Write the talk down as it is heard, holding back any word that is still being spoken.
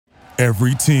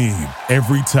Every team,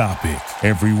 every topic,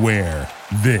 everywhere.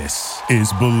 This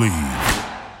is Believe.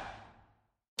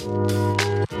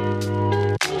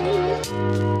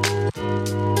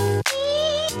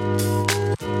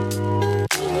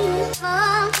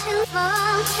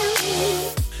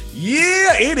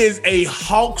 Yeah, it is a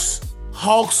Hawks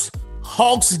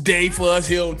day for us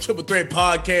here on Triple Threat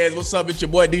Podcast. What's up? It's your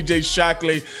boy DJ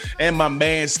Shockley and my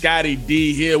man Scotty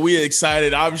D here. We're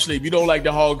excited. Obviously, if you don't like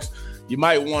the Hawks, you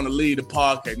might want to leave the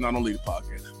podcast. No, don't leave the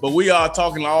podcast. But we are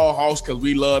talking all Hawks because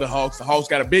we love the Hawks. The Hawks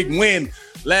got a big win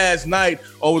last night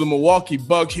over the Milwaukee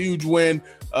Bucks. Huge win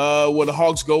where the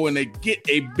Hawks go and they get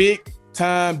a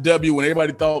big-time W when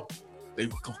everybody thought they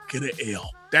were going to get an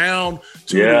L. Down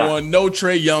 2-1, no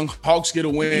Trae Young. Hawks get a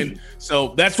win.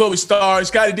 So that's where we start.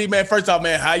 Scotty D, man, first off,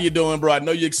 man, how you doing, bro? I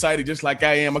know you're excited just like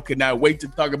I am. I could not wait to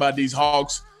talk about these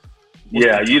Hawks.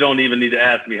 Yeah, you don't even need to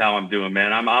ask me how I'm doing,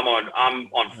 man. I'm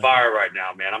on fire right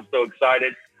now, man. I'm so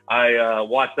excited. I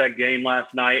watched that game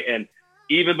last night, and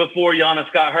even before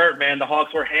Giannis got hurt, man, the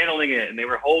Hawks were handling it, and they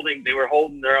were holding their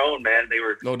own, man. They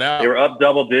were no doubt. They were up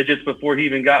double digits before he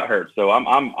even got hurt. So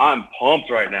I'm pumped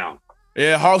right now.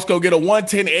 Yeah, Hawks go get a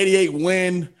 110-88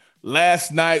 win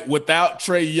last night without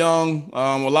Trae Young.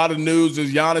 A lot of news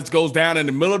is Giannis goes down in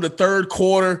the middle of the third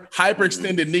quarter.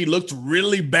 Hyperextended knee, looked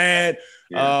really bad.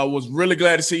 Was really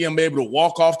glad to see him be able to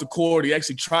walk off the court. He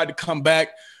actually tried to come back,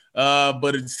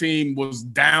 but his team was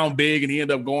down big, and he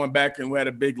ended up going back, and we had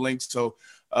a big link. So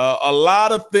a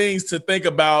lot of things to think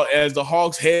about as the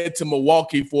Hawks head to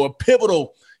Milwaukee for a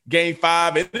pivotal Game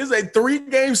 5. It is a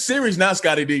 3-game series now,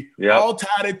 Scotty D. Yep. All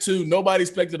tied at 2. Nobody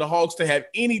expected the Hawks to have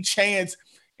any chance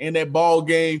in that ball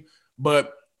game,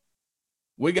 but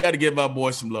we got to give our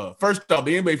boys some love. First off,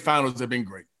 the NBA Finals have been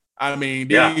great. I mean,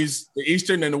 the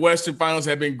Eastern and the Western Finals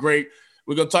have been great.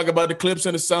 We're going to talk about the Clips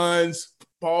and the Suns.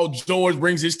 Paul George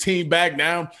brings his team back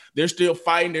now. They're still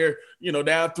fighting. They're,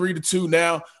 down 3-2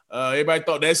 now. Everybody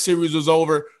thought that series was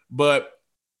over, but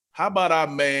how about our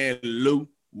man Lou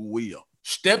Will?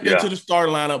 Stepped into the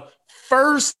starting lineup.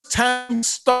 First time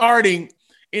starting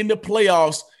in the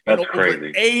playoffs. That's over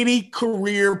crazy. 80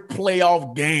 career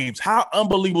playoff games. How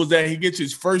unbelievable is that? He gets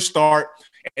his first start,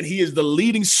 and he is the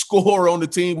leading scorer on the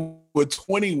team with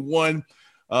 21.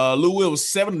 Lou Will was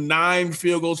 7-9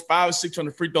 field goals, 5-6 on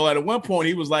the free throw line. At one point,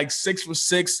 he was like 6 for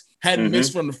 6, hadn't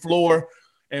missed from the floor,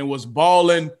 and was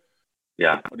balling.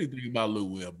 Yeah. What do you think about Lou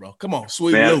Will, bro? Come on,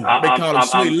 Sweet Man, Lou. They call him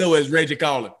Sweet Lou, as Reggie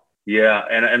called him. Yeah,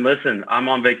 and listen, I'm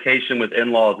on vacation with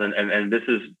in-laws, and this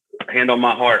is hand on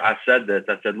my heart. I said this.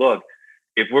 I said, look,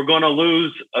 if we're going to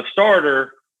lose a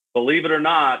starter, believe it or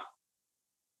not,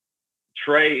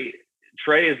 Trae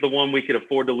is the one we could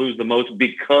afford to lose the most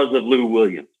because of Lou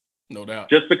Williams. No doubt.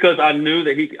 Just because I knew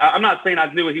that I'm not saying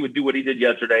I knew he would do what he did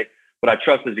yesterday, but I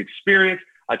trust his experience.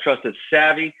 I trust his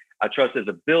savvy. I trust his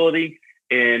ability.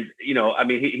 And,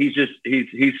 he's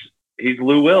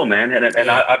Lou Will, man. And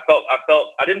I felt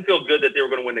I didn't feel good that they were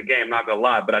going to win the game, not going to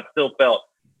lie, but I still felt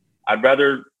I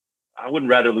wouldn't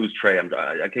rather lose Trae.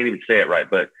 I can't even say it right,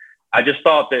 but I just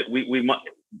thought that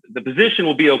the position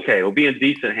will be okay. We'll be in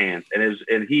decent hands.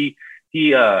 And he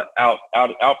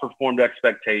outperformed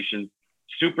expectations.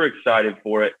 Super excited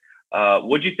for it.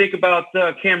 What'd you think about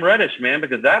Cam Reddish, man?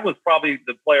 Because that was probably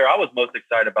the player I was most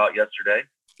excited about yesterday.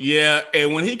 Yeah,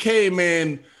 and when he came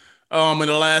in the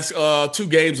last 3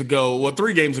 games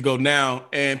ago now,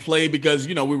 and played because,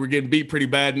 we were getting beat pretty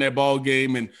bad in that ball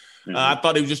game, and I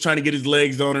thought he was just trying to get his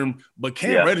legs on him. But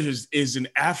Cam Reddish is an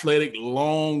athletic,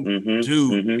 long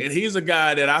dude, and he's a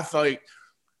guy that I thought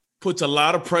puts a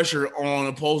lot of pressure on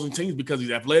opposing teams because he's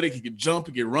athletic. He can jump,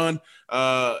 he can run.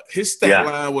 His stat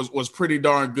line was pretty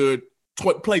darn good.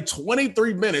 Played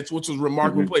 23 minutes, which was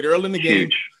remarkable. Played early in the game,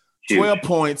 12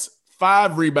 points,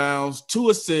 5 rebounds,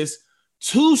 2 assists,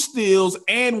 2 steals,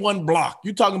 and 1 block.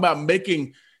 You're talking about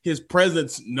making his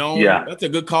presence known. Yeah. That's a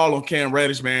good call on Cam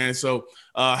Reddish, man. So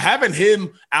having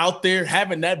him out there,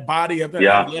 having that body, having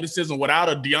that athleticism without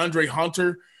a DeAndre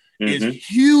Hunter is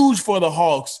huge for the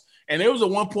Hawks. And there was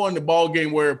one point in the ball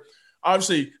game where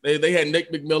obviously they had Nick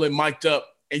McMillan mic'd up,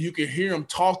 and you could hear him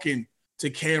talking to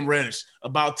Cam Reddish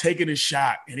about taking a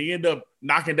shot. And he ended up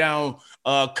knocking down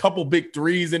a couple big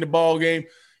threes in the ball game,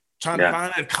 trying to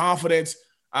find that confidence.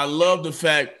 I love the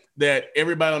fact that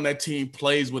everybody on that team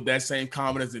plays with that same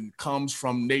confidence and comes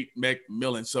from Nate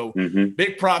McMillan. So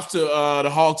big props to the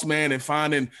Hawks, man, and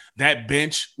finding that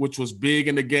bench, which was big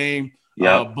in the game.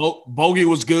 Bogey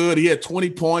was good. He had 20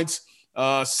 points,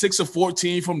 6 of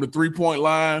 14 from the three-point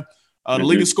line. The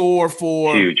leading scorer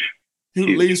for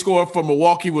leading scorer for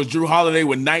Milwaukee was Drew Holiday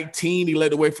with 19. He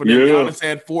led the way for them. Giannis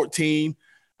had 14.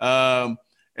 And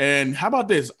And how about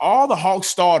this? All the Hawks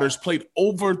starters played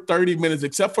over 30 minutes,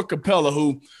 except for Capella,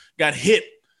 who got hit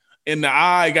in the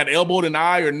eye, got elbowed in the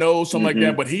eye or nose, something like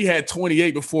that. But he had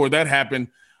 28 before that happened.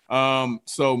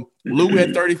 So Lou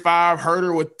had 35,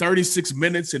 Herter with 36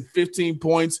 minutes and 15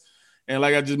 points. And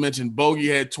like I just mentioned, Bogey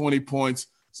had 20 points.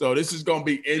 So this is going to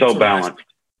be interesting. So balanced.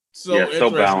 So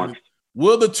balanced.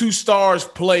 Will the two stars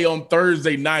play on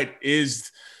Thursday night is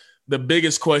the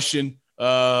biggest question.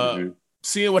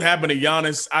 Seeing what happened to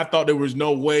Giannis, I thought there was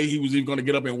no way he was even going to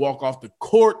get up and walk off the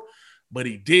court, but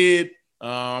he did.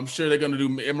 I'm sure they're going to do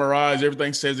MRIs.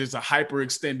 Everything says it's a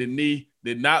hyperextended knee.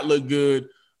 Did not look good.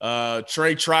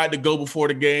 Trey tried to go before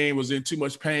the game, was in too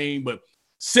much pain, but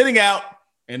sitting out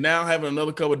and now having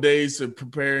another couple of days to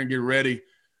prepare and get ready.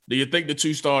 Do you think the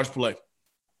two stars play?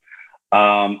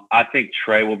 I think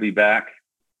Trey will be back.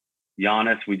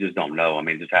 Giannis, we just don't know. I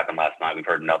mean, it just happened last night. We've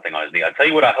heard nothing on his knee. I tell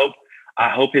you what, I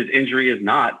hope his injury is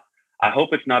not. I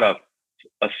hope it's not a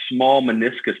small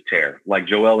meniscus tear like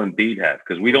Joel Embiid had,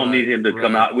 because we don't need him to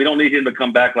come out. We don't need him to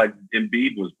come back like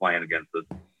Embiid was playing against us.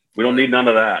 We don't need none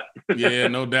of that. Yeah,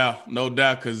 no doubt,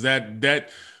 because that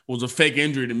was a fake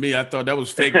injury to me. I thought that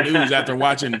was fake news after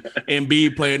watching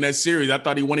Embiid play in that series. I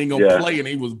thought he wasn't even going to play, and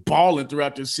he was balling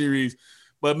throughout this series.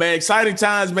 But, man, exciting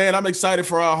times, man. I'm excited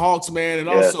for our Hawks, man. And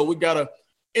also we got a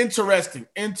interesting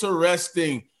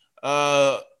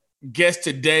guest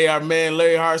today, our man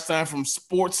Larry Hartstein from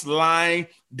Sportsline,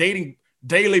 daily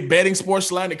betting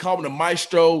Sportsline. They call him the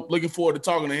Maestro. Looking forward to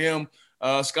talking to him.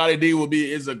 Scotty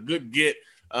D is a good get.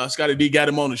 Scotty D got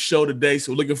him on the show today,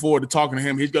 so looking forward to talking to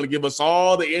him. He's going to give us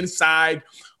all the inside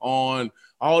on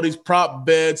all these prop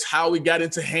bets, how we got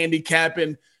into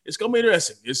handicapping. It's going to be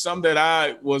interesting. It's something that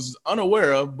I was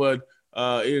unaware of, but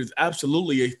it is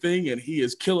absolutely a thing, and he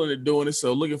is killing it doing it.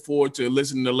 So looking forward to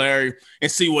listening to Larry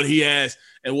and see what he has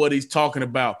and what he's talking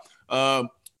about. So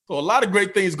a lot of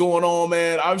great things going on,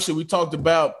 man. Obviously, we talked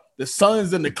about the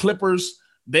Suns and the Clippers.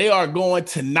 They are going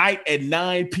tonight at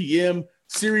 9 p.m.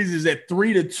 Series is at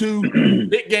 3-2.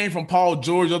 Big game from Paul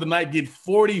George the other night, getting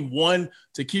 41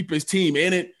 to keep his team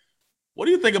in it. What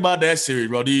do you think about that series,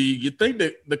 bro? Do you think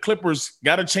that the Clippers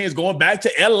got a chance going back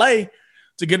to L.A.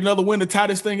 to get another win to tie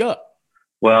this thing up?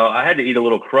 Well, I had to eat a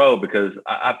little crow because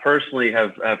I personally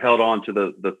have held on to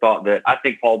the thought that I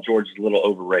think Paul George is a little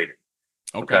overrated.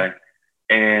 Okay.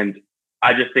 And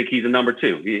I just think he's a number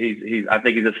two. I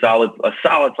think he's a solid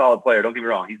player. Don't get me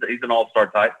wrong. He's an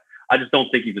all-star type. I just don't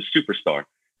think he's a superstar.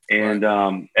 And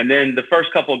and then the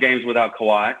first couple of games without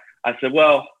Kawhi, I said,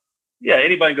 well, yeah,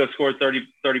 anybody can go score 30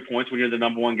 points when you're the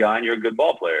number one guy and you're a good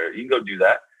ball player. You can go do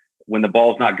that when the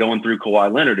ball's not going through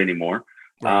Kawhi Leonard anymore.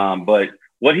 But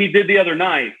what he did the other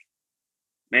night,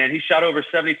 man, he shot over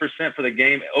 70% for the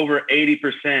game, over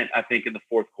 80%, I think, in the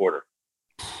fourth quarter.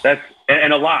 That's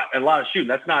and a lot of shooting.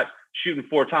 That's not shooting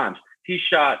four times. He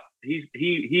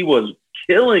was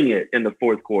killing it in the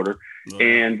fourth quarter.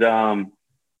 And so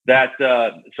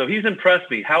he's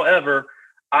impressed me. However,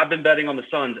 I've been betting on the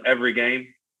Suns every game.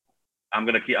 I'm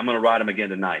gonna ride him again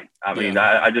tonight. I mean,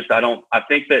 I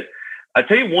think that I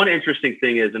tell you one interesting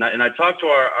thing is, and I talked to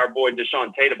our boy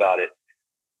Deshaun Tate about it.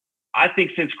 I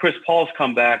think since Chris Paul's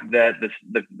come back, that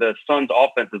the Suns'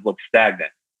 offenses look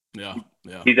stagnant. Yeah.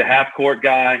 He's a half court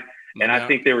guy, and I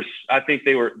think they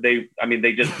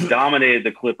just dominated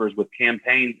the Clippers with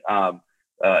campaigns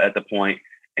at the point.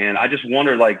 And I just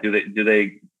wonder, like, do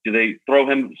they throw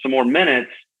him some more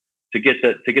minutes to get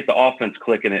the offense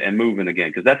clicking and moving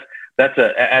again? Because that's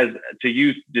to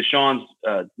use Deshaun's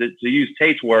to use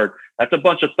Tate's word, that's a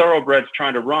bunch of thoroughbreds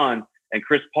trying to run, and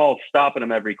Chris Paul's stopping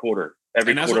them every quarter lap.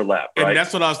 Right? And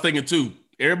that's what I was thinking too.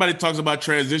 Everybody talks about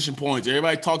transition points.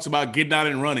 Everybody talks about getting out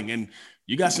and running. And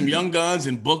you got some young guns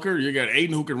in Booker. You got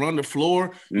Aiden who can run the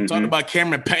floor. You talking about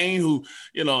Cameron Payne, who,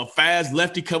 fast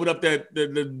lefty covered up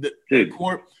the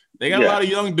court. They got a lot of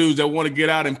young dudes that want to get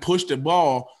out and push the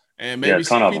ball. And maybe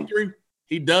CP3,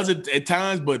 he does it at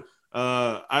times, but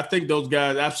I think those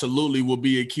guys absolutely will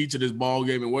be a key to this ball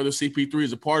game. And whether CP3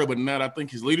 is a part of it or not, I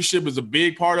think his leadership is a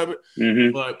big part of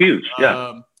it. But, huge,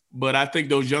 but I think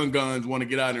those young guns want to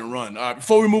get out and run.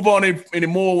 Before we move on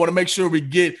anymore, I want to make sure we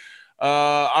get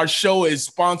our show is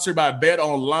sponsored by Bet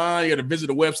Online. You got to visit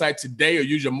the website today or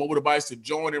use your mobile device to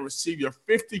join and receive your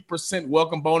 50%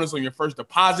 welcome bonus on your first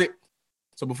deposit.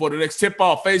 So before the next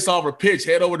tip-off, face-off, or pitch,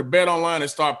 head over to Bet Online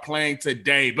and start playing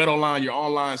today. Bet Online, your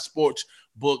online sports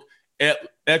book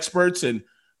experts. And,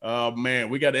 man,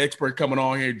 we got an expert coming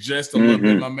on here just a little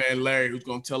bit, my man Larry, who's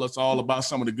going to tell us all about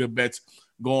some of the good bets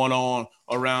going on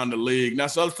around the league. Now,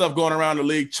 some other stuff going around the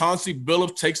league. Chauncey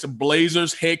Billups takes the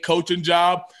Blazers head coaching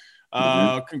job.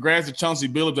 Congrats to Chauncey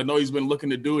Billups. I know he's been looking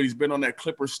to do it. He's been on that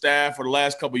Clippers staff for the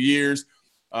last couple of years.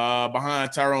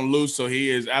 behind Tyronn Lue. So he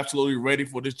is absolutely ready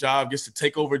for this job, gets to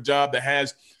take over a job that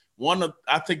has one of,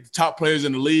 I think, the top players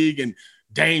in the league, and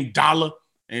Dame Dollar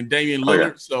and Damian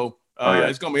Lillard. So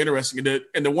it's going to be interesting.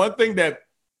 And the one thing that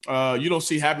you don't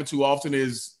see happen too often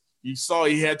is you saw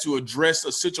he had to address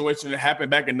a situation that happened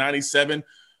back in 97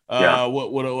 with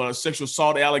a sexual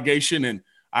assault allegation. And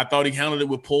I thought he handled it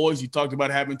with poise. He talked about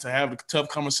having to have tough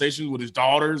conversations with his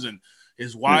daughters and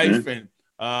his wife. And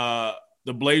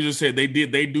the Blazers said they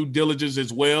due diligence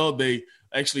as well. They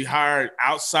actually hired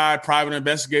outside private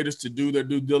investigators to do their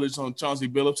due diligence on Chauncey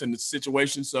Billups and the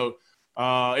situation. So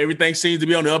everything seems to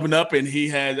be on the up and up, and he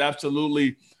has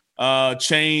absolutely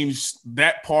changed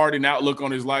that part and outlook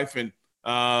on his life. And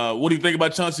what do you think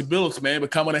about Chauncey Billups, man,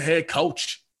 becoming a head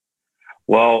coach?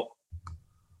 Well,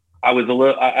 I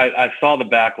saw the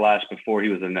backlash before he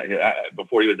was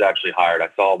actually hired. I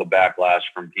saw the backlash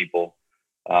from people,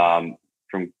 from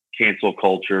cancel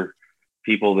culture,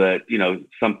 people that,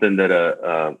 something that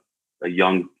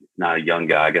not a young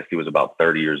guy, I guess he was about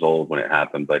 30 years old when it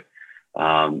happened, but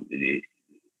I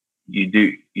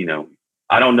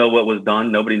don't know what was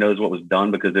done. Nobody knows what was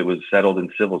done because it was settled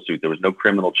in civil suit. There was no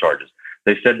criminal charges.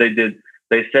 They said they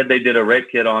did a rape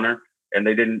kit on her, and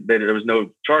there was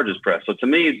no charges pressed. So to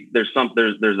me, there's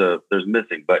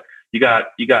missing. But you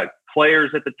got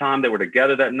players at the time that were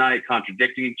together that night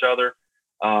contradicting each other.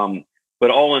 But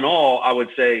all in all, I would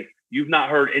say you've not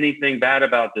heard anything bad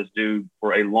about this dude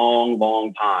for a long,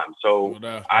 long time. So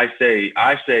I say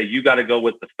you got to go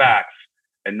with the facts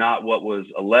and not what was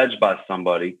alleged by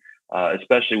somebody,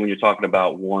 especially when you're talking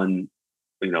about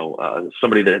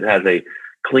somebody that has a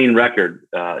clean record,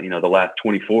 the last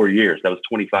 24 years. That was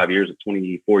 25 years,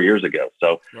 24 years ago.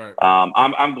 So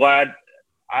I'm glad.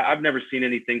 I've never seen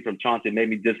anything from Chauncey that made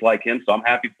me dislike him. So I'm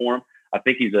happy for him. I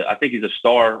think he's a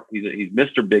star. He's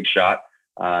Mr. Big Shot.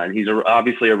 And he's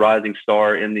obviously a rising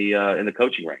star in the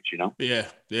coaching ranks,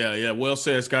 Yeah. Well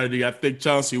said, Scotty D. I think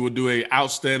Chauncey will do an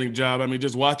outstanding job. I mean,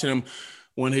 just watching him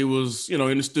when he was,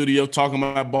 in the studio talking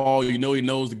about ball, he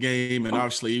knows the game. And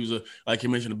obviously he was like you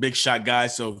mentioned, a big shot guy.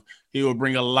 So he will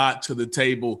bring a lot to the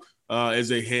table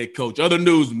as a head coach. Other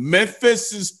news,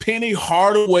 Memphis's Penny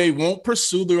Hardaway won't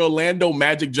pursue the Orlando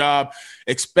Magic job.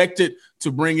 Expected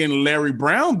to bring in Larry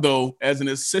Brown, though, as an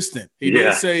assistant. He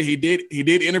did say he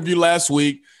did interview last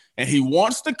week, and he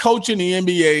wants to coach in the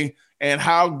NBA. And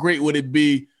how great would it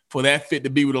be for that fit to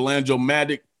be with Orlando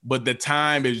Magic? But the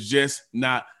time is just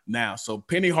not now. So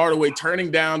Penny Hardaway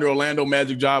turning down the Orlando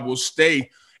Magic job will stay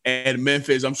at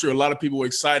Memphis. I'm sure a lot of people were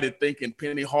excited thinking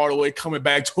Penny Hardaway coming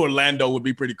back to Orlando would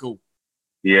be pretty cool.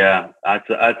 Yeah, I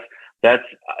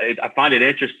find it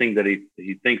interesting that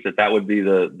he thinks that would be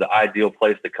the ideal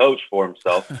place to coach for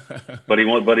himself, but he's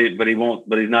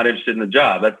not interested in the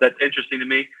job. That's interesting to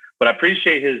me, but I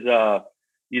appreciate his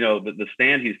the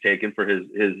stand he's taken for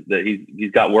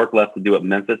he's got work left to do at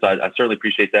Memphis. I certainly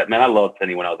appreciate that, man. I loved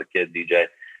Penny when I was a kid, DJ.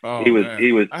 Oh,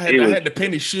 I had the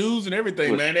Penny shoes and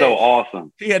everything, man. So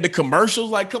awesome. He had the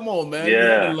commercials. Like, come on, man.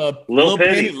 Yeah. Little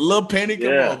Penny.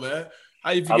 Come on, man.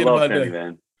 How you forget about Penny, that?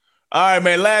 Man. All right,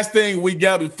 man. Last thing we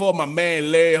got before my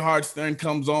man Larry Hartstein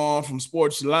comes on from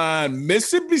Sports Line.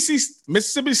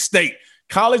 Mississippi State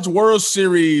College World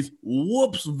Series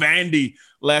whoops Vandy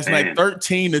last night,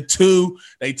 13-2.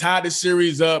 They tied the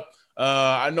series up.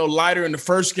 I know Leiter in the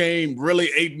first game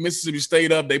really ate Mississippi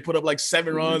State up. They put up like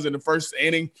 7 runs in the first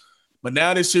inning, but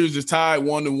now this series is tied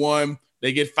 1-1.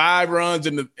 They get 5 runs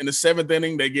in the 7th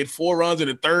inning. They get 4 runs in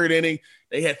the 3rd inning.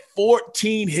 They had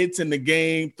 14 hits in the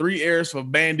game, 3 errors for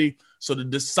Vandy. So the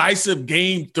decisive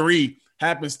game 3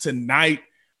 happens tonight.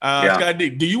 Scott D,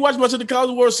 do you watch much of the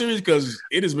College World Series? Because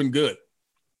it has been good.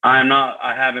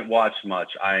 I haven't watched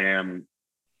much. I am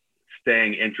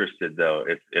staying interested, though,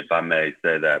 if I may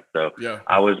say that. So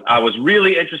I was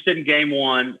really interested in game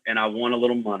 1, and I won a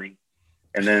little money.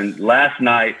 And then last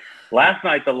night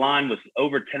the line was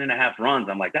over 10.5 runs.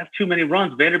 I'm like, that's too many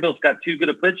runs. Vanderbilt's got too good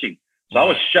a pitching. So I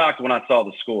was shocked when I saw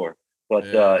the score. But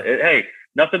hey,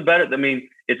 nothing better. I mean,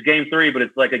 it's game 3, but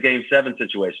it's like a game 7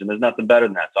 situation. There's nothing better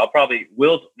than that. So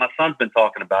my son's been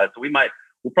talking about it, so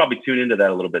we'll probably tune into that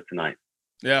a little bit tonight.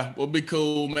 Yeah, we'll be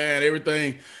cool, man.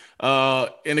 Everything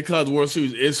in the College World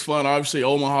Series is fun. Obviously,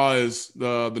 Omaha is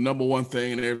the number one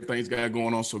thing, and everything's got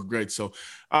going on so great. So,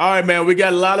 all right, man, we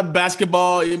got a lot of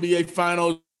basketball, NBA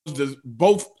Finals.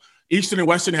 Both Eastern and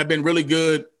Western have been really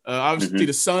good. Obviously,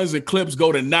 the Suns and Clips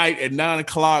go tonight at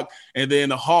 9:00, and then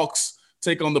the Hawks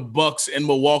take on the Bucks in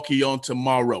Milwaukee on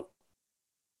tomorrow.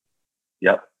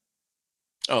 Yep.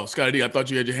 Oh, Scotty D, I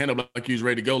thought you had your hand up like you was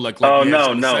ready to go. No.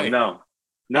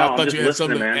 I thought you had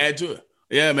something to add to it.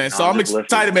 Yeah, man. So I'm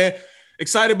excited, man.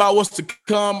 excited about what's to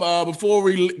come. Before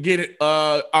we get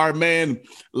our man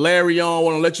Larry on, I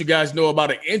want to let you guys know about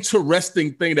an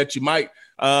interesting thing that you might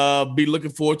be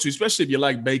looking forward to, especially if you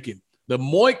like bacon. The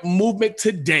Moink movement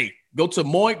today. Go to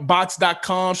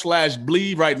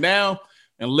moinkbox.com/bleed right now,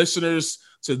 and listeners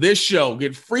to this show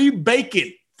get free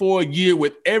bacon for a year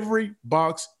with every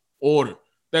box order.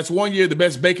 That's 1 year the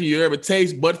best bacon you ever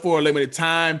taste, but for a limited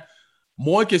time.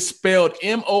 Moink is spelled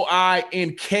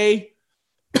MOINK.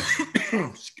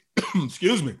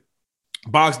 Excuse me.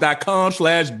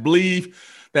 Box.com/bleed.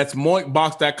 That's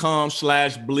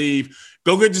moinkbox.com/bleed.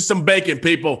 Go get you some bacon,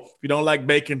 people. If you don't like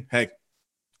bacon, hey,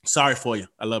 sorry for you.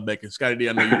 I love bacon. Scotty D,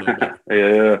 I know you love bacon.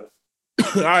 Yeah.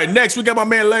 All right, next we got my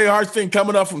man Larry Hartstein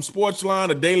coming up from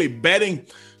Sportsline, a daily betting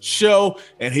show,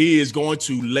 and he is going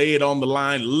to lay it on the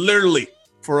line literally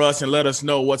for us and let us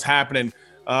know what's happening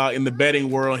in the betting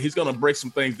world. He's going to break some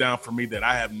things down for me that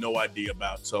I have no idea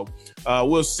about. So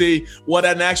we'll see what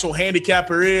an actual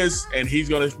handicapper is, and he's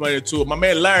going to explain it to us. My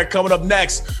man Larry coming up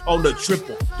next on the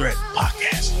Triple Threat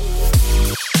Podcast.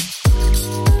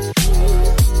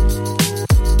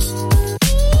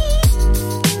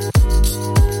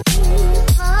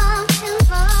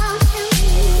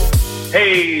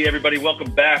 Hey, everybody.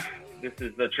 Welcome back. This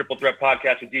is the Triple Threat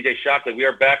Podcast with DJ Shockley. We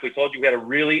are back. We told you we had a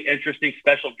really interesting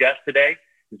special guest today.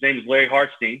 His name is Larry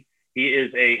Hartstein. He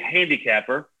is a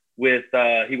handicapper with,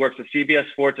 he works at CBS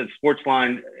Sports and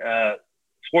Sportsline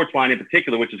in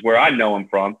particular, which is where I know him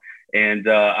from. And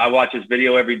I watch his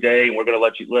video every day, and we're going to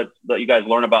let you guys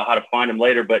learn about how to find him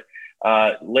later. But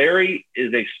Larry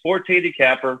is a sports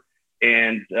handicapper,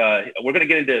 and we're going to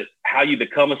get into how you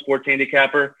become a sports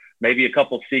handicapper. Maybe a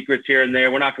couple secrets here and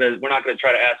there. We're not gonna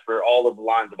try to ask for all of the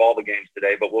lines of all the games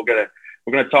today, but we're gonna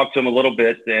talk to him a little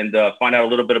bit and find out a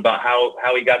little bit about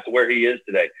how he got to where he is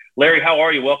today. Larry, how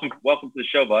are you? Welcome to the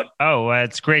show, bud. Oh,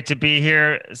 it's great to be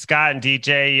here, Scott and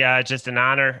DJ. Just an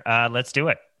honor. Let's do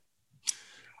it.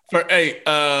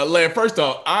 Larry, first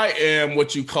off, I am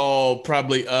what you call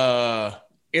probably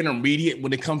intermediate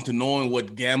when it comes to knowing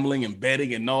what gambling and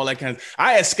betting and all that kind of.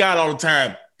 I ask Scott all the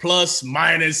time, plus,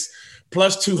 minus.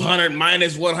 Plus 200,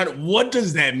 minus 100. What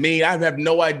does that mean? I have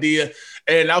no idea.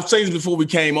 And I was saying this before we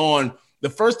came on. The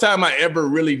first time I ever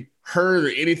really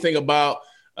heard anything about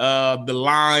the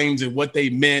lines and what they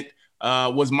meant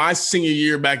was my senior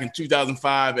year back in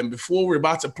 2005. And before we were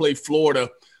about to play Florida,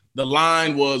 the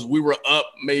line was we were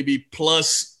up maybe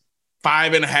plus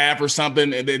 5.5 or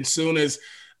something. And then as soon as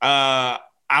I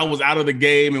was out of the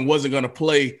game and wasn't going to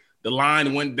play, the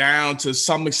line went down to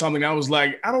something. I was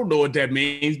like, I don't know what that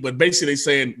means, but basically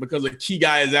saying because the key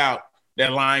guy is out,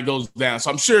 that line goes down.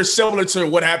 So I'm sure similar to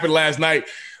what happened last night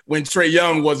when Trae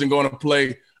Young wasn't going to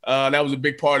play. That was a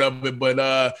big part of it.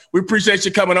 But we appreciate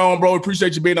you coming on, bro. We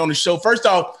appreciate you being on the show. First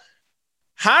off,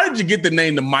 how did you get the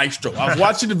name the Maestro? I was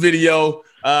watching the video.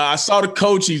 I saw the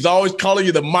coach. He's always calling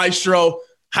you the Maestro.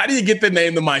 How do you get the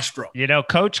name the Maestro? You know,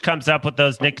 Coach comes up with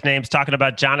those nicknames, talking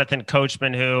about Jonathan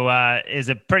Coachman, who is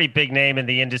a pretty big name in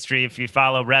the industry if you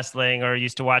follow wrestling or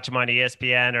used to watch him on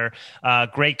ESPN, or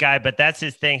great guy, but that's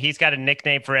his thing. He's got a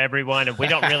nickname for everyone, and we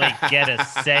don't really get a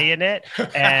say in it.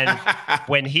 And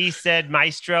when he said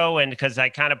Maestro, and because I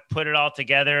kind of put it all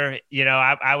together, you know,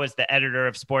 I was the editor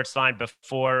of Sportsline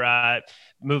before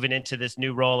moving into this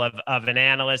new role of an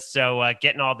analyst. So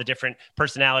getting all the different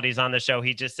personalities on the show,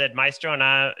 he just said Maestro. And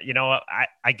I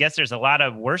guess there's a lot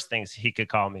of worse things he could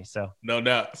call me. So no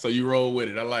doubt. So you roll with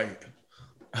it. I like it.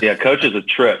 Yeah. Coach is a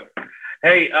trip.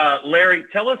 Hey, Larry,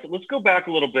 let's go back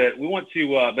a little bit. We want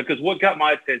to, because what got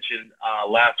my attention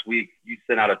last week, you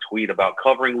sent out a tweet about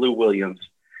covering Lou Williams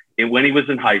when he was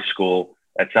in high school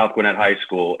at South Gwinnett High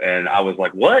School. And I was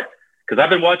like, what? Because I've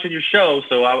been watching your show,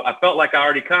 so I felt like I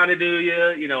already kind of knew you.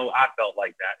 You know, I felt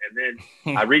like that. And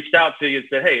then I reached out to you and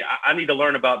said, hey, I need to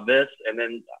learn about this. And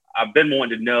then I've been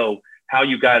wanting to know how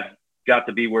you guys got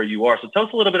to be where you are. So tell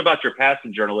us a little bit about your past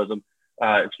in journalism,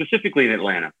 specifically in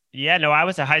Atlanta. Yeah, no, I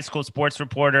was a high school sports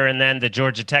reporter and then the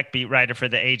Georgia Tech beat writer for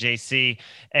the AJC.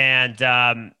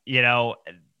 And, you know,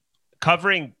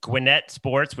 covering Gwinnett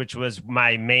sports, which was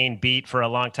my main beat for a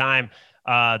long time,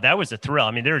 that was a thrill.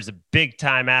 I mean, there's big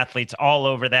time athletes all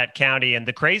over that county. And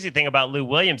the crazy thing about Lou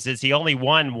Williams is he only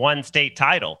won one state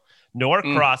title.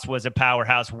 Norcross was a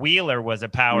powerhouse. Wheeler was a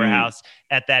powerhouse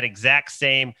at that exact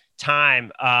same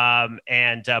time.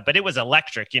 But it was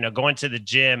electric, you know, going to the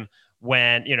gym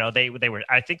when, you know, they were,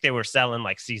 I think they were selling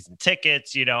like season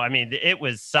tickets, you know, I mean, it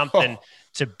was something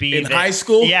to be in high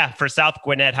school. Yeah. For South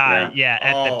Gwinnett High. Yeah.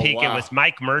 At the peak, It was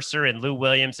Mike Mercer and Lou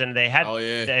Williams. And they had,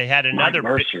 they had another,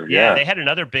 Mercer, they had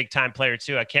another big time player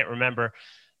too. I can't remember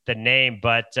the name,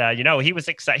 but he was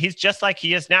excited. He's just like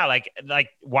he is now. Like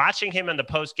watching him in the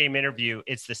post-game interview,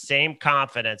 it's the same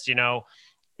confidence.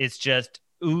 It's just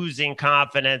oozing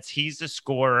confidence. He's a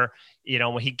scorer.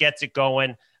 When he gets it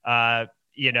going,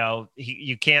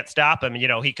 you can't stop him.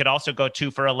 He could also go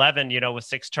 2 for 11, with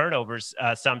 6 turnovers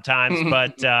sometimes,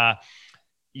 but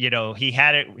he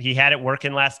had it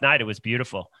working last night. It was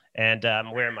beautiful. And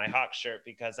I'm wearing my Hawks shirt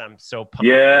because I'm so pumped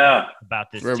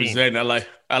about this team. I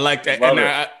like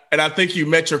that. And I think you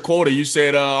met your quota. You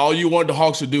said all you wanted the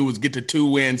Hawks to do was get to 2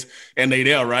 wins, and they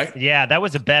there, right? Yeah, that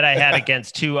was a bet I had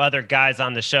against 2 other guys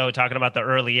on the show talking about the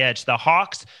early edge. The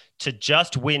Hawks to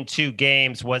just win 2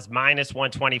 games was minus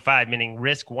 125, meaning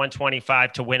risk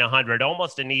 125 to win 100,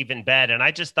 almost an even bet. And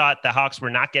I just thought the Hawks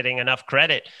were not getting enough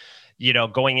credit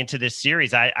going into this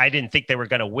series. I didn't think they were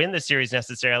going to win the series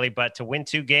necessarily, but to win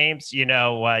 2 games,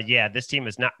 this team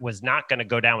was not going to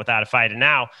go down without a fight. And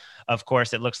now, of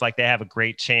course, it looks like they have a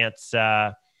great chance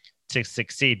to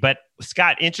succeed. But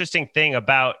Scott, interesting thing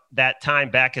about that time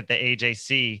back at the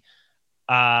AJC,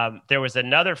 there was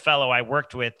another fellow I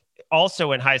worked with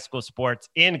also in high school sports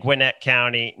in Gwinnett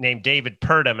County named David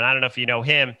Purdom. And I don't know if you know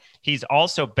him. He's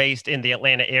also based in the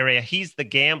Atlanta area. He's the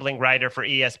gambling writer for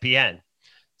ESPN.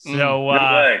 So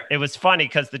it was funny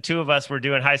because the 2 of us were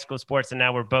doing high school sports, and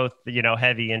now we're both,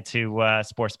 heavy into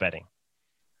sports betting.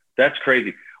 That's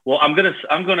crazy. Well, I'm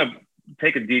gonna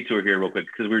take a detour here real quick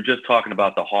because we were just talking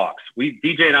about the Hawks.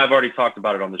 DJ and I have already talked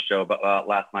about it on the show about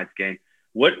last night's game.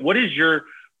 What is your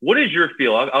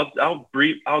feel?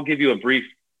 I'll give you a brief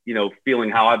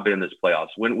feeling how I've been in this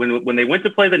playoffs. When they went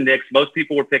to play the Knicks, most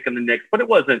people were picking the Knicks, but they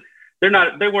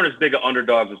weren't as big of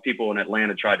underdogs as people in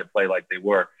Atlanta tried to play like they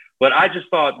were. But I just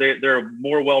thought they're a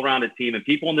more well-rounded team, and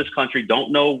people in this country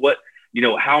don't know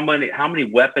how many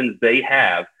weapons they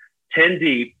have, 10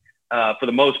 deep for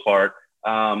the most part.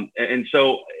 I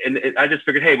just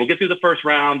figured, hey, we'll get through the first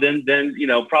round, then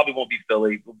probably won't be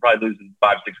Philly. We'll probably lose in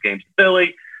 5-6 games to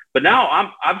Philly. But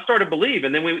now I'm starting to believe,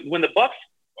 and then when the Bucks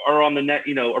are on the net,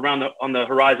 on the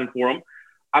horizon for them,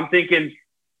 I'm thinking,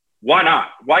 why not?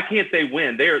 Why can't they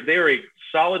win? They're a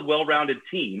solid, well-rounded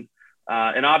team.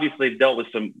 And obviously they've dealt with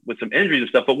some injuries and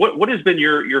stuff, but what has been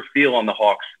your feel on the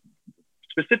Hawks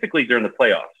specifically during the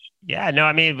playoffs? Yeah, no,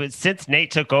 I mean, since Nate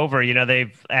took over,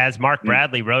 they've, as Mark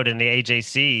Bradley wrote in the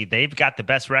AJC, they've got the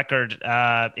best record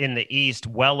in the East,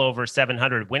 well over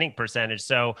 700 winning percentage.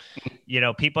 So,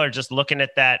 people are just looking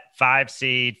at that 5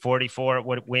 seed,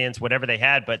 44 wins, whatever they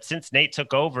had. But since Nate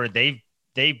took over, they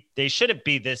shouldn't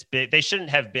be this big. They shouldn't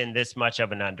have been this much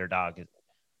of an underdog.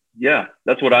 Yeah,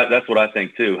 that's what I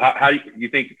think too. How you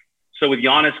think? So with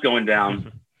Giannis going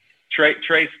down,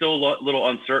 Trey's still a little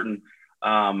uncertain.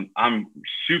 I'm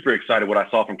super excited what I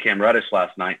saw from Cam Reddish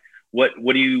last night. What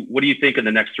do you think in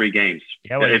the next 3 games?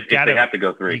 Yeah, well, if they have to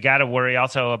go 3, you got to worry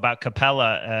also about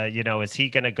Capella. Is he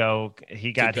going to go?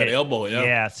 He got hit. Elbow. Yeah.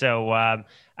 Yeah. So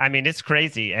I mean, it's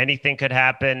crazy. Anything could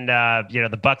happen.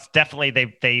 The Bucks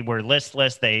definitely they were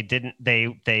listless. They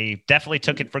definitely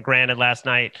took it for granted last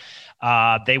night.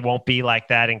 They won't be like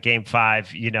that in Game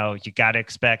 5. You got to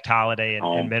expect Holiday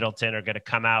and Middleton are going to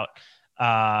come out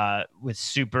with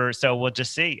super. So we'll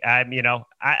just see. I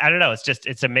don't know.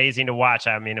 It's amazing to watch.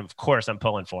 I mean, of course, I'm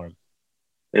pulling for him.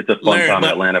 It's a fun time in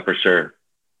Atlanta for sure.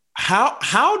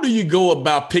 How do you go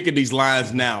about picking these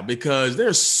lines now? Because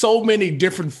there's so many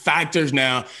different factors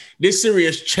now. This series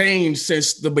has changed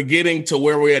since the beginning to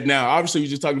where we're at now. Obviously, you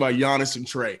just talking about Giannis and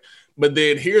Trey. But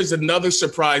then here's another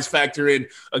surprise factor in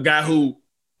a guy who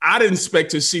I didn't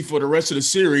expect to see for the rest of the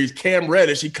series, Cam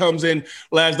Reddish. He comes in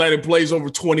last night and plays over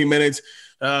 20 minutes.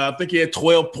 I think he had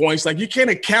 12 points. Like, you can't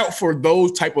account for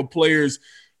those type of players.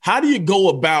 How do you go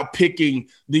about picking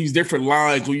these different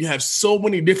lines when you have so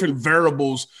many different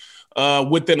variables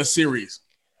within a series?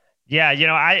 Yeah,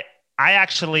 I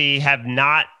actually have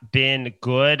not been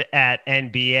good at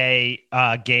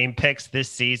NBA game picks this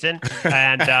season.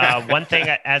 And one thing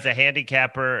as a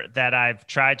handicapper that I've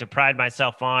tried to pride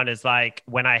myself on is, like,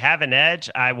 when I have an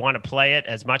edge, I want to play it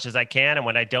as much as I can. And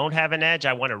when I don't have an edge,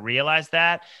 I want to realize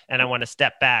that and I want to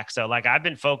step back. So, like, I've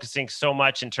been focusing so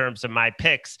much in terms of my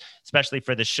picks, especially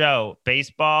for the show,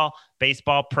 baseball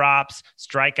props,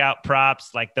 strikeout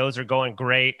props, like those are going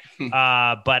great.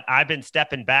 But I've been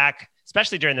stepping back,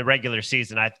 especially during the regular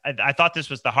season. I thought this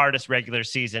was the hardest regular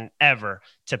season ever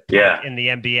to pick in the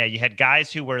NBA. You had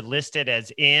guys who were listed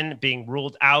as in, being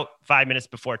ruled out 5 minutes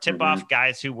before tip-off,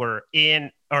 guys who were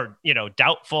in or,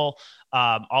 doubtful.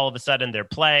 All of a sudden they're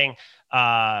playing,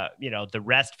 the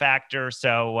rest factor.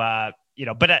 So,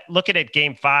 but looking at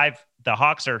Game 5, the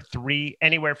Hawks are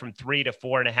anywhere from 3 to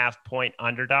 4.5 point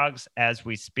underdogs as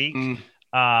we speak. If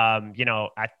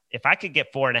I could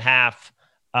get 4.5,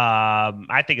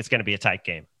 I think it's going to be a tight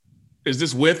game. Is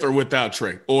this with or without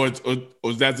Trey? Or that's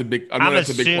a big, that's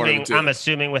a big part of it too. I'm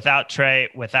assuming without Trey,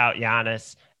 without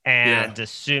Giannis, and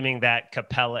assuming that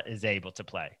Capella is able to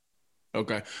play.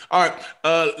 Okay. All right.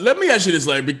 Let me ask you this,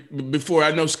 Larry, before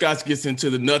I know Scott gets into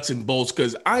the nuts and bolts,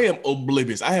 because I am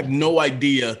oblivious. I have no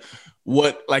idea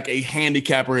what like a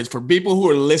handicapper is. For people who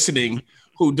are listening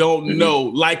who don't know,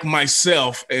 like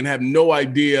myself, and have no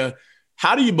idea,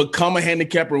 how do you become a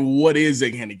handicapper? What is a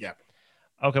handicapper?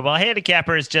 Okay, well, a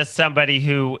handicapper is just somebody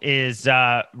who is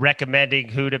recommending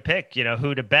who to pick,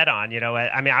 who to bet on.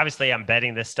 I mean, obviously I'm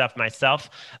betting this stuff myself,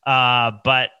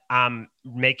 but I'm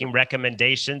making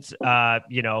recommendations,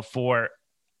 for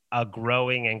a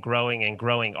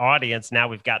growing audience. Now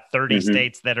we've got 30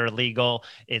 states that are legal.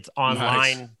 It's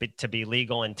online to be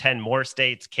legal in 10 more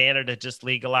states. Canada just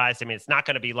legalized. I mean, it's not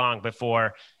going to be long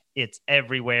before it's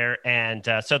everywhere. And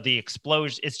so the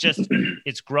explosion,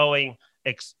 it's growing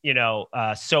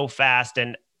so fast.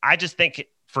 And I just think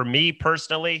for me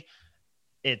personally,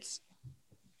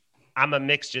 I'm a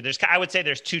mixture. I would say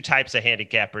there's two types of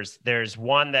handicappers. There's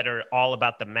one that are all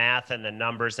about the math and the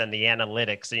numbers and the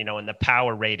analytics, and the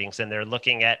power ratings. And they're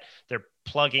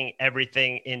plugging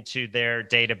everything into their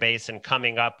database and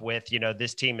coming up with,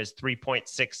 this team is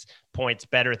 3.6 points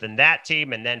better than that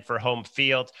team. And then for home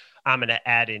field, I'm going to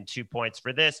add in 2 points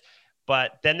for this.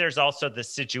 But then there's also the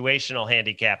situational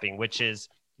handicapping, which is,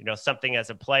 something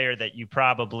as a player that you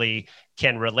probably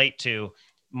can relate to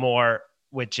more,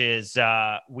 which is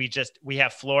we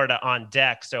have Florida on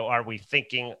deck. So are we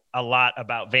thinking a lot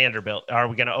about Vanderbilt? Are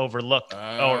we going to overlook,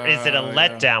 or is it a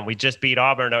letdown? Yeah. We just beat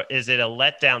Auburn. Or is it a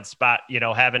letdown spot,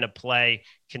 having to play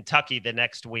Kentucky the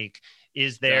next week?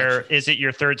 Is it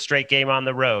your third straight game on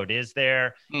the road? Is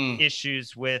there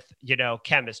issues with,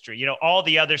 chemistry, all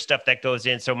the other stuff that goes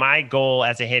in. So my goal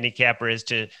as a handicapper is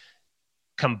to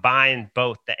combine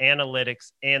both the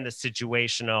analytics and the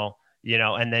situational,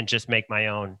 and then just make my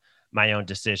own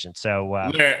decision. So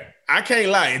I can't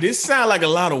lie. This sounds like a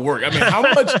lot of work. I mean,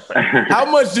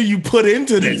 how much do you put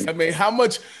into this? I mean, how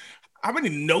many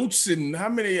notes and how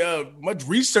many much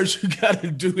research you got to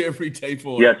do every day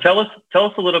for? Yeah, tell us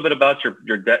a little bit about your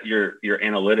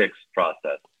analytics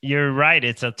process. You're right.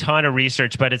 It's a ton of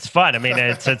research, but it's fun. I mean,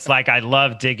 it's like I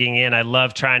love digging in. I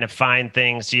love trying to find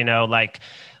things. Like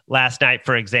last night,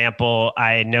 for example,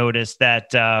 I noticed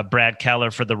that Brad Keller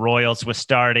for the Royals was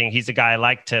starting. He's a guy I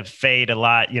like to fade a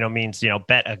lot. Means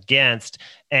bet against,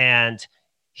 and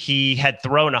he had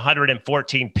thrown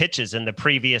 114 pitches in the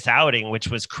previous outing, which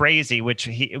was crazy,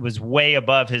 it was way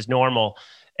above his normal.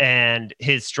 And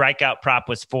his strikeout prop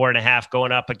was 4.5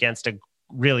 going up against a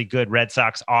really good Red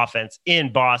Sox offense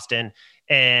in Boston.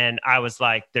 And I was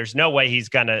like, there's no way he's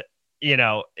going to,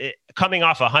 coming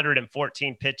off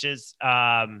 114 pitches.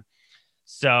 And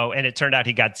it turned out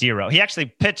he got 0. He actually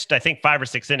pitched, I think, 5 or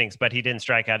 6 innings, but he didn't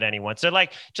strike out anyone. So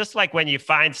just like when you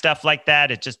find stuff like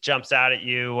that, it just jumps out at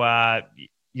you.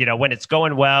 When it's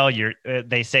going well,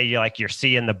 they say you're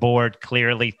seeing the board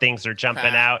clearly, things are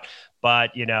jumping out,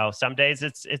 but some days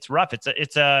it's rough.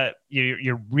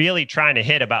 You're really trying to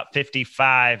hit about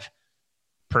 55%,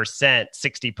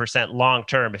 60%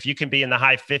 long-term. If you can be in the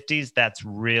high 50s, that's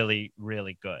really,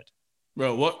 really good.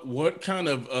 Bro, what kind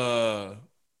of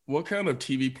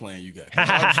TV plan you got?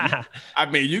 I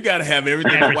mean, you got to have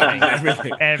everything.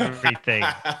 Everything.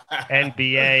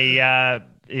 NBA,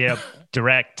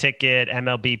 direct ticket,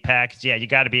 MLB package. Yeah, you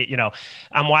got to be,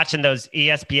 I'm watching those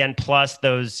ESPN Plus,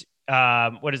 those,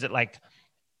 what is it like?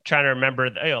 Trying to remember,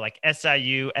 like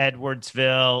SIU,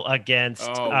 Edwardsville against,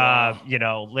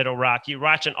 Little Rock. You're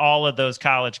watching all of those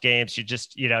college games. You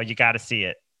just, you got to see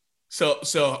it.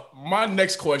 So my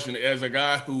next question, as a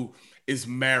guy who is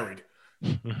married,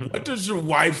 what does your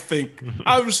wife think?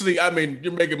 Obviously, I mean,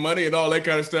 you're making money and all that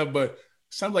kind of stuff, but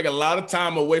sounds like a lot of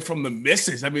time away from the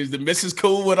missus. I mean, is the missus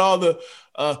cool with all the,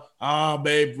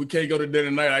 babe, we can't go to dinner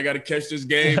tonight. I got to catch this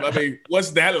game. I mean,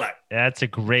 what's that like?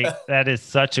 That is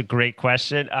such a great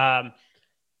question.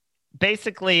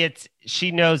 Basically,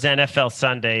 she knows NFL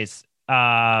Sundays.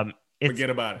 Forget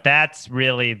about it. That's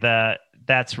really the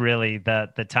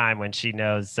time when she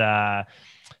knows.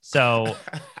 So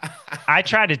I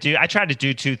try to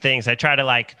do two things. I try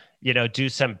to do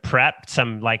some prep,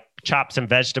 chop some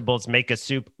vegetables, make a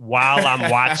soup while I'm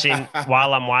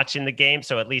watching the game.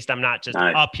 So at least I'm not just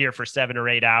up here for 7 or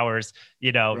 8 hours,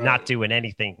 not doing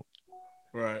anything.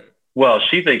 Right. Well,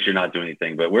 she thinks you're not doing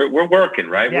anything, but we're working,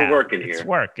 right? Yeah, we're working here.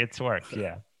 It's work.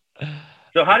 Yeah.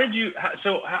 So how did you,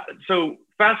 so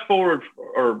fast forward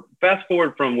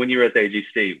from when you were at the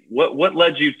AGC, what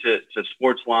led you to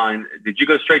Sportsline? Did you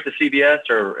go straight to CBS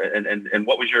and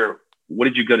what was what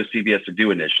did you go to CBS to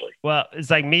do initially? Well, it's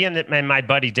like me and my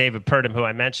buddy David Purdom, who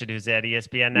I mentioned, who's at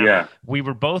ESPN now. Yeah. We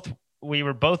were both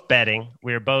betting.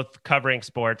 We were both covering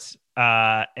sports.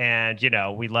 And,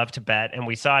 we love to bet. And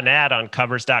we saw an ad on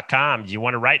covers.com. Do you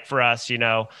want to write for us,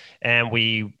 And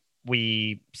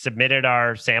we submitted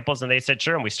our samples and they said,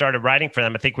 sure. And we started writing for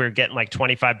them. I think we were getting like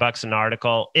 $25 an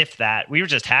article, if that. We were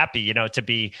just happy, to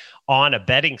be on a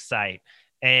betting site.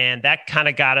 And that kind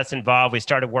of got us involved. We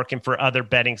started working for other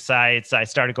betting sites. I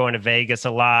started going to Vegas a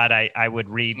lot. I would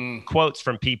read quotes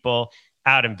from people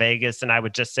out in Vegas and I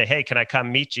would just say, hey, can I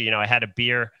come meet you? I had a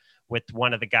beer with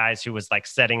one of the guys who was like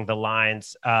setting the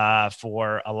lines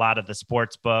for a lot of the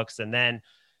sports books, and then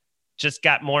just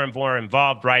got more and more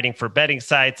involved writing for betting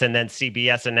sites. And then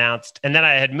CBS announced, and then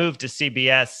I had moved to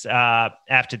CBS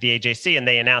after the AJC, and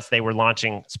they announced they were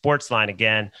launching Sportsline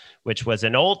again, which was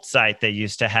an old site they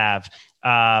used to have.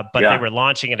 But they were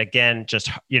launching it again,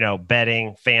 just,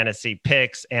 betting, fantasy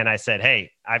picks. And I said,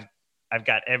 hey, I've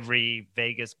got every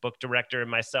Vegas book director in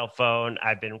my cell phone.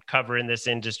 I've been covering this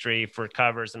industry for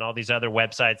Covers and all these other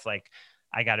websites. Like,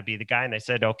 I got to be the guy. And they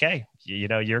said, okay,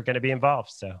 you're going to be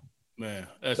involved. So, man,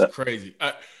 that's crazy.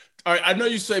 All right, I know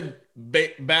you say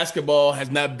basketball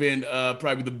has not been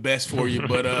probably the best for you,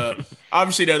 but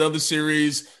obviously that other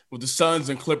series with the Suns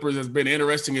and Clippers has been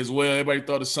interesting as well. Everybody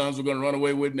thought the Suns were going to run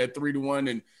away with it at 3-1,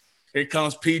 and here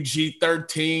comes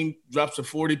PG-13, drops a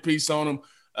 40-piece on them.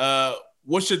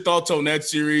 What's your thoughts on that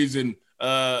series and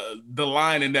the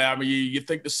line in that? I mean, you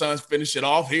think the Suns finish it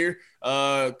off here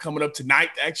coming up tonight,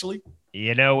 actually?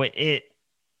 The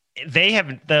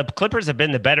Clippers have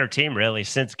been the better team really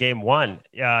since game one,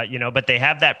 but they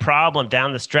have that problem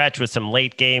down the stretch with some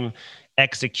late game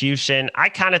execution. I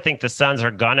kind of think the Suns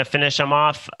are going to finish them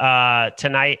off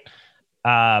tonight.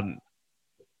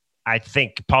 I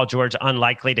think Paul George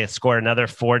unlikely to score another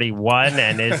 41.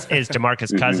 And is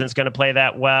DeMarcus Cousins going to play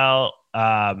that well?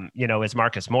 Is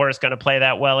Marcus Morris going to play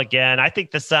that well again? I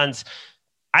think the Suns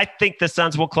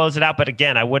will close it out. But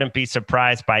again, I wouldn't be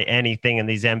surprised by anything in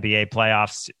these NBA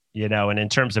playoffs, and in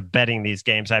terms of betting these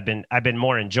games, I've been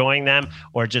more enjoying them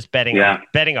or just betting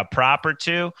a prop or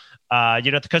two,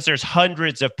 because there's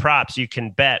hundreds of props you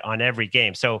can bet on every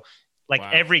game. So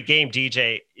every game,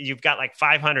 DJ, you've got like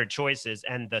 500 choices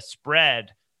and the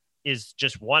spread is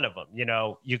just one of them.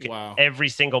 You can, every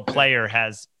single player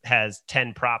has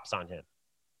 10 props on him.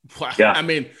 Wow. Yeah. I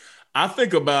mean, I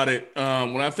think about it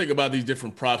when I think about these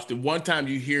different props, the one time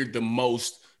you hear the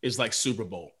most is like Super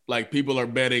Bowl. Like people are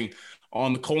betting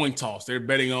on the coin toss. They're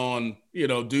betting on,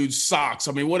 dude's socks.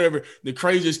 I mean, whatever, the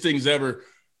craziest things ever.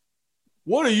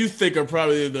 What do you think are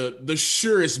probably the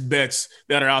surest bets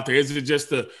that are out there? Is it just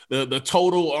the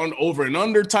total on over and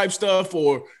under type stuff,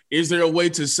 or is there a way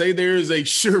to say there is a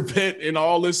sure bet in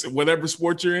all this, whatever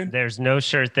sport you're in? There's no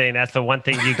sure thing. That's the one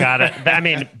thing you gotta. I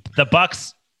mean, the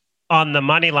Bucks on the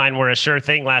money line were a sure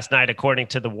thing last night, according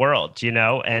to the world,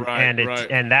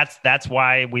 and that's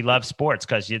why we love sports,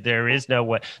 because there is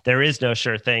no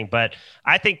sure thing. But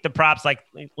I think the props, like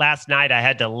last night, I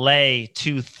had to lay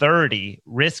 230,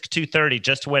 risk 230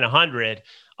 just to win 100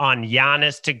 on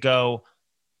Giannis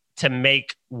to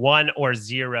make 1 or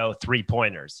 0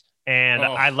 3-pointers. And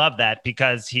I love that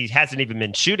because he hasn't even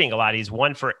been shooting a lot. He's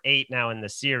 1 for 8 now in the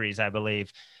series, I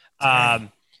believe.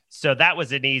 So that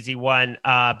was an easy one,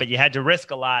 but you had to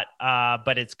risk a lot.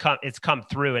 But it's come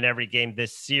through in every game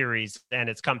this series, and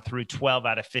it's come through 12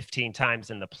 out of 15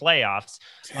 times in the playoffs.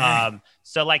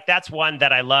 So that's one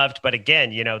that I loved. But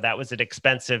again, that was an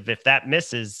expensive. If that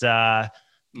misses,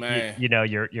 man,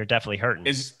 you're definitely hurting.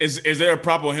 Is there a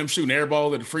prop on him shooting air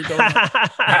ball at the free throw?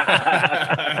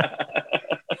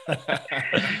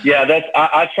 Yeah,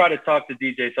 I try to talk to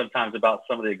DJ sometimes about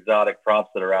some of the exotic props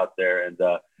that are out there, and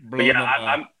but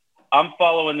yeah, I'm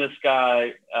following this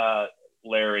guy,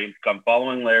 Larry. I'm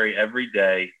following Larry every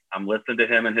day. I'm listening to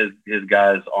him and his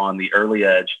guys on the Early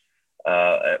Edge,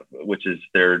 which is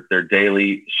their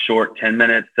daily short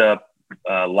 10-minute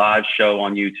live show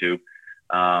on YouTube.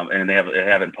 And they have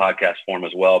it in podcast form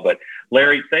as well. But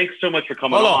Larry, thanks so much for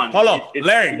coming on. Hold on.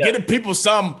 Larry, give the people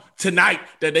some tonight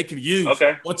that they can use.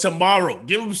 Okay. Or tomorrow.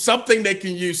 Give them something they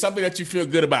can use, something that you feel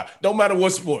good about. Don't matter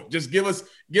what sport. Just give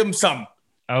them something.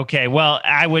 Okay. Well,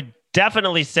 I would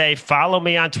definitely say follow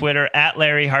me on Twitter at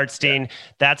Larry Hartstein. Yeah.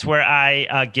 That's where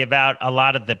I give out a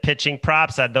lot of the pitching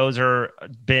props. Those are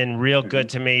been real good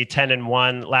to me.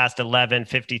 10-1 last 11,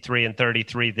 53 and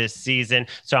 33 this season.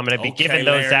 So I'm going to be giving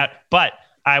those out. But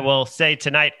I will say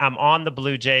tonight I'm on the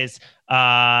Blue Jays.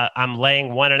 I'm laying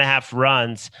 1.5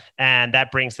 runs, and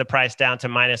that brings the price down to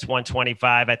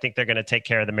 -125. I think they're going to take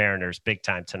care of the Mariners big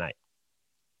time tonight.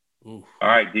 Ooh. All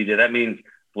right, DJ. That means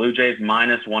Blue Jays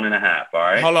 -1.5. All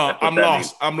right. Hold on. I'm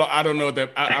lost. I don't know what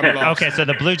that. I'm lost. Okay, so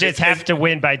the Blue Jays have to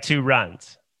win by 2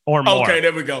 runs or more. Okay,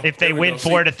 there we go. If they win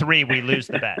 4-3, we lose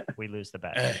the bet. We lose the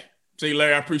bet. Hey. See,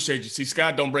 Larry, I appreciate you. See,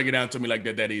 Scott, don't break it down to me like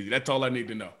that easy. That's all I need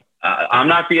to know. I'm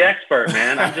not the expert,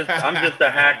 man. I'm just a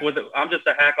hack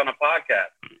on a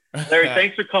podcast. Larry,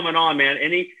 thanks for coming on, man.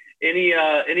 Any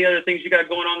other things you got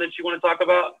going on that you want to talk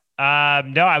about?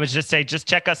 No, I was just saying, just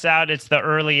check us out. It's The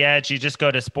Early Edge. You just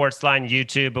go to Sportsline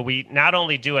YouTube, but we not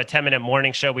only do a 10-minute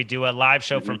morning show, we do a live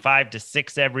show from 5 to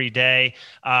 6 every day,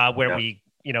 where we,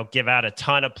 give out a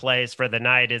ton of plays for the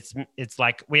night. It's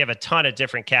like we have a ton of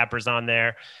different cappers on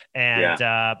there, and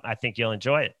I think you'll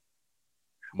enjoy it.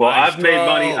 Well, I've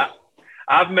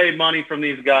made money from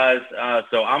these guys,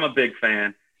 so I'm a big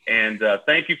fan. And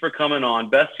thank you for coming on.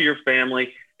 Best to your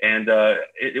family, and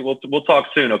we'll talk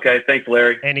soon. Okay, thanks,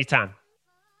 Larry. Anytime.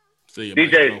 See you,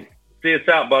 DJ. See us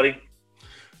out, buddy.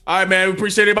 All right, man. We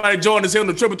appreciate everybody joining us here on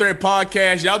the Triple Threat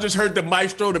Podcast. Y'all just heard the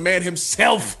maestro, the man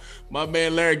himself, my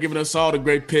man Larry, giving us all the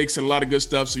great picks and a lot of good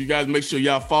stuff. So you guys make sure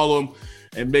y'all follow him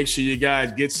and make sure you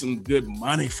guys get some good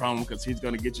money from him, because he's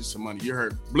going to get you some money. You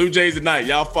heard Blue Jays tonight.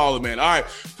 Y'all follow, man. All right.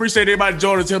 Appreciate everybody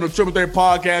joining us here on the Triple Threat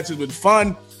Podcast. It was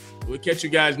fun. We'll catch you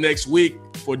guys next week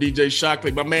for DJ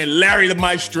Shockley, my man Larry the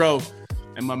Maestro,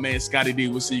 and my man Scotty D.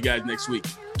 We'll see you guys next week.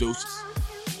 Deuces.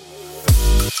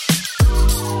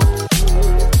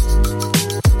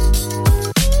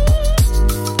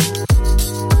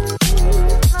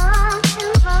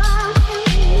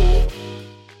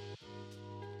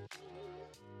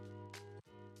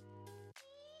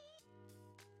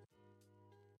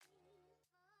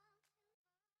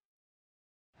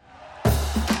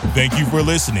 Thank you for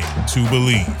listening to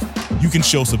Believe. You can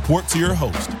show support to your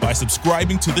host by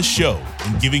subscribing to the show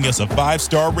and giving us a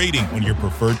 5-star rating on your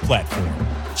preferred platform.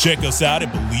 Check us out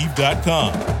at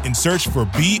Believe.com and search for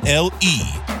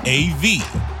BLEAV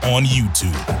on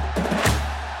YouTube.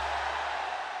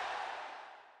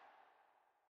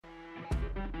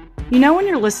 You know when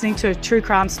you're listening to a true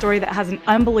crime story that has an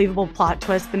unbelievable plot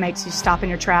twist that makes you stop in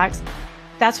your tracks?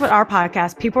 That's what our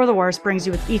podcast, People Are the Worst, brings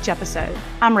you with each episode.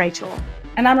 I'm Rachel.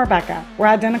 And I'm Rebecca. We're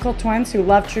identical twins who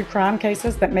love true crime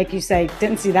cases that make you say,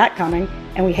 didn't see that coming,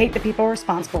 and we hate the people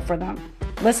responsible for them.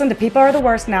 Listen to People Are the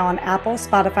Worst now on Apple,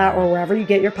 Spotify, or wherever you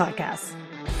get your podcasts.